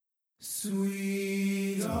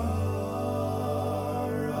Sweet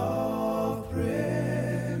hour of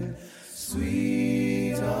prayer,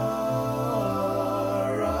 sweet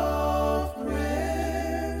hour of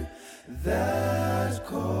prayer, that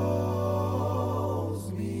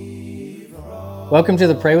calls me from... Welcome to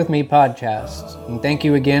the Pray With Me podcast, and thank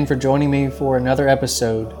you again for joining me for another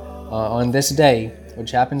episode on this day, which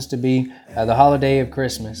happens to be the holiday of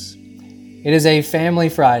Christmas. It is a Family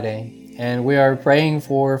Friday, and we are praying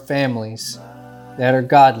for families that are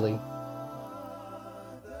godly.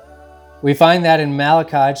 We find that in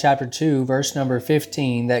Malachi chapter 2, verse number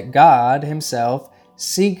 15, that God Himself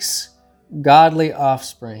seeks godly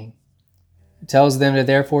offspring. It tells them to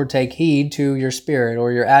therefore take heed to your spirit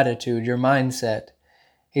or your attitude, your mindset.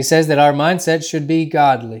 He says that our mindset should be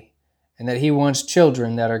godly and that He wants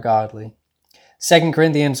children that are godly. 2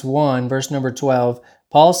 Corinthians 1, verse number 12,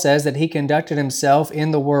 Paul says that he conducted himself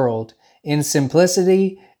in the world in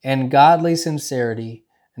simplicity and godly sincerity,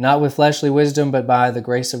 not with fleshly wisdom, but by the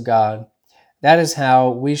grace of God. That is how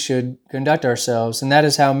we should conduct ourselves, and that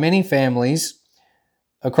is how many families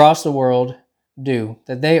across the world do,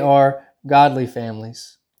 that they are godly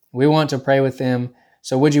families. We want to pray with them,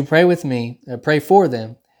 so would you pray with me, pray for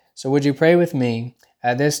them, so would you pray with me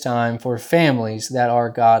at this time for families that are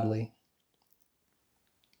godly?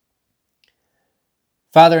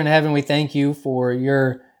 Father in heaven, we thank you for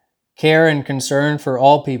your care and concern for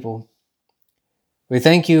all people. We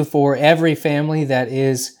thank you for every family that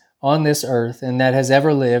is on this earth and that has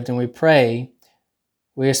ever lived, and we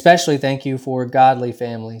especially thank you for godly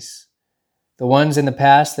families, the ones in the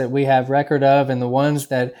past that we have record of and the ones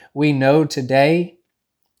that we know today,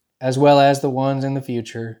 as well as the ones in the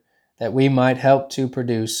future that we might help to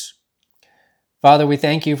produce. Father, we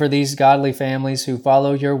thank you for these godly families who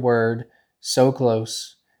follow your word so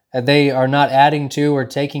close, that they are not adding to or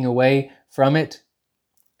taking away from it,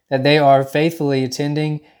 that they are faithfully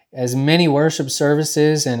attending as many worship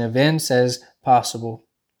services and events as possible,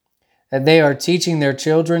 that they are teaching their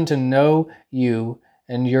children to know you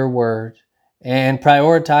and your word and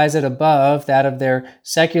prioritize it above that of their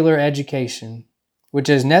secular education, which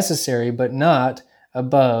is necessary but not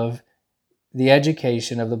above the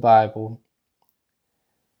education of the Bible.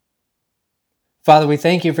 Father, we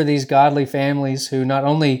thank you for these godly families who not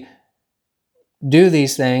only do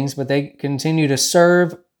these things, but they continue to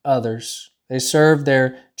serve others. They serve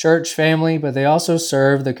their church family, but they also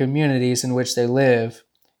serve the communities in which they live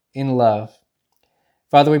in love.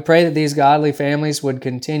 Father, we pray that these godly families would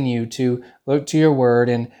continue to look to your word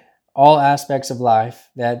in all aspects of life,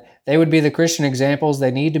 that they would be the Christian examples they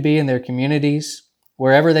need to be in their communities,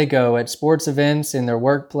 wherever they go, at sports events, in their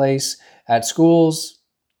workplace, at schools,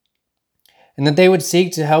 and that they would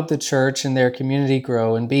seek to help the church and their community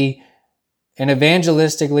grow and be an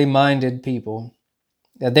evangelistically minded people,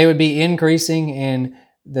 that they would be increasing in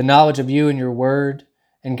the knowledge of you and your word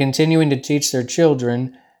and continuing to teach their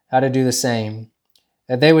children how to do the same,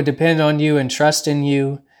 that they would depend on you and trust in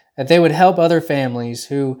you, that they would help other families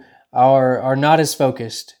who are not as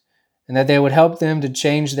focused, and that they would help them to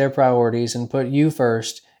change their priorities and put you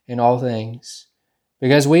first in all things.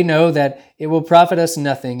 Because we know that it will profit us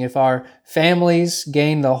nothing if our families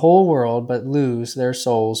gain the whole world but lose their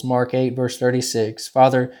souls. Mark 8, verse 36.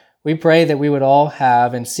 Father, we pray that we would all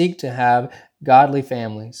have and seek to have godly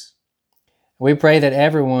families. We pray that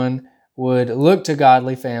everyone would look to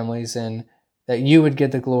godly families and that you would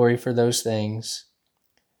get the glory for those things.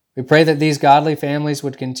 We pray that these godly families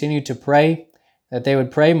would continue to pray, that they would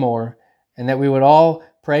pray more, and that we would all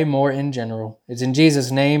pray more in general. It's in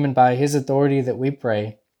Jesus' name and by His authority that we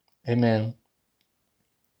pray. Amen.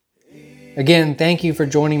 Again, thank you for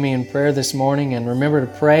joining me in prayer this morning, and remember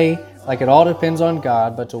to pray like it all depends on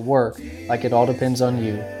God, but to work like it all depends on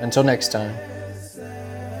you. Until next time.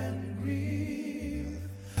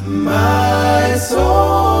 My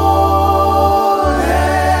soul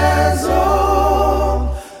has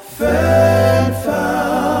often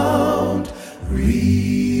found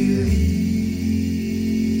relief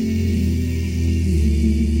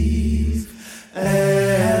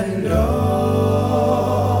and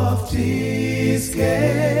oft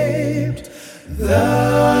escaped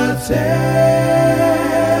the